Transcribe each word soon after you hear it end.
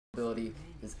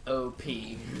is OP.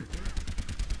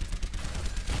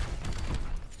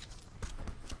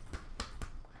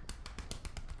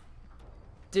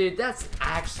 Dude, that's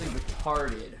actually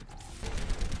retarded.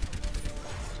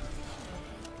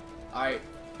 Alright,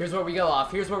 here's where we go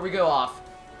off. Here's where we go off.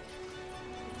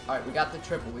 Alright, we got the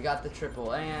triple. We got the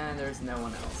triple. And there's no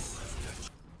one else.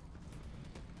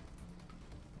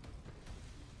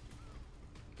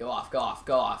 Go off, go off,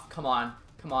 go off. Come on.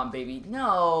 Come on, baby.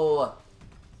 No!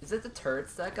 Is it the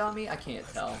turrets that got me? I can't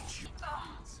tell.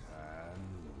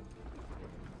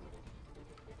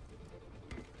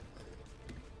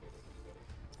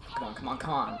 Come on, come on,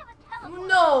 come on.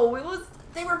 No! It was...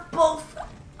 They were both...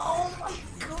 Oh my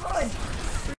god!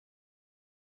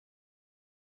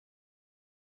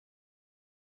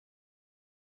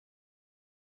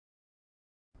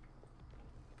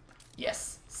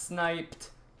 Yes!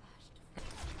 Sniped!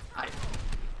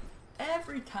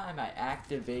 Every time I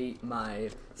activate my,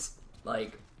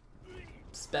 like,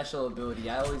 special ability,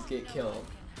 I always get killed.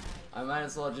 I might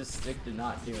as well just stick to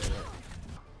not doing it.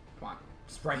 Come on.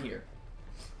 Just right here.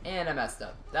 And I messed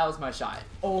up. That was my shot.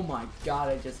 Oh my god,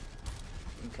 I just...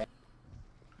 Okay.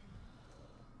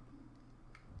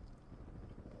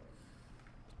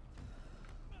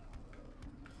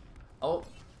 Oh.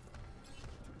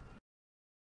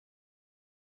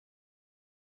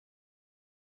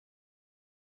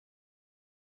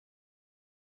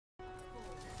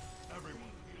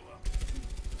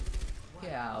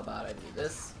 Yeah, how about I do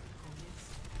this?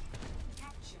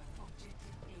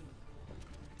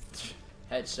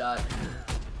 Headshot.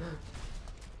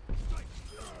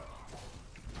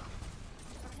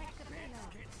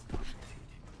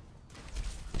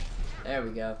 There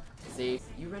we go. See,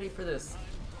 you ready for this?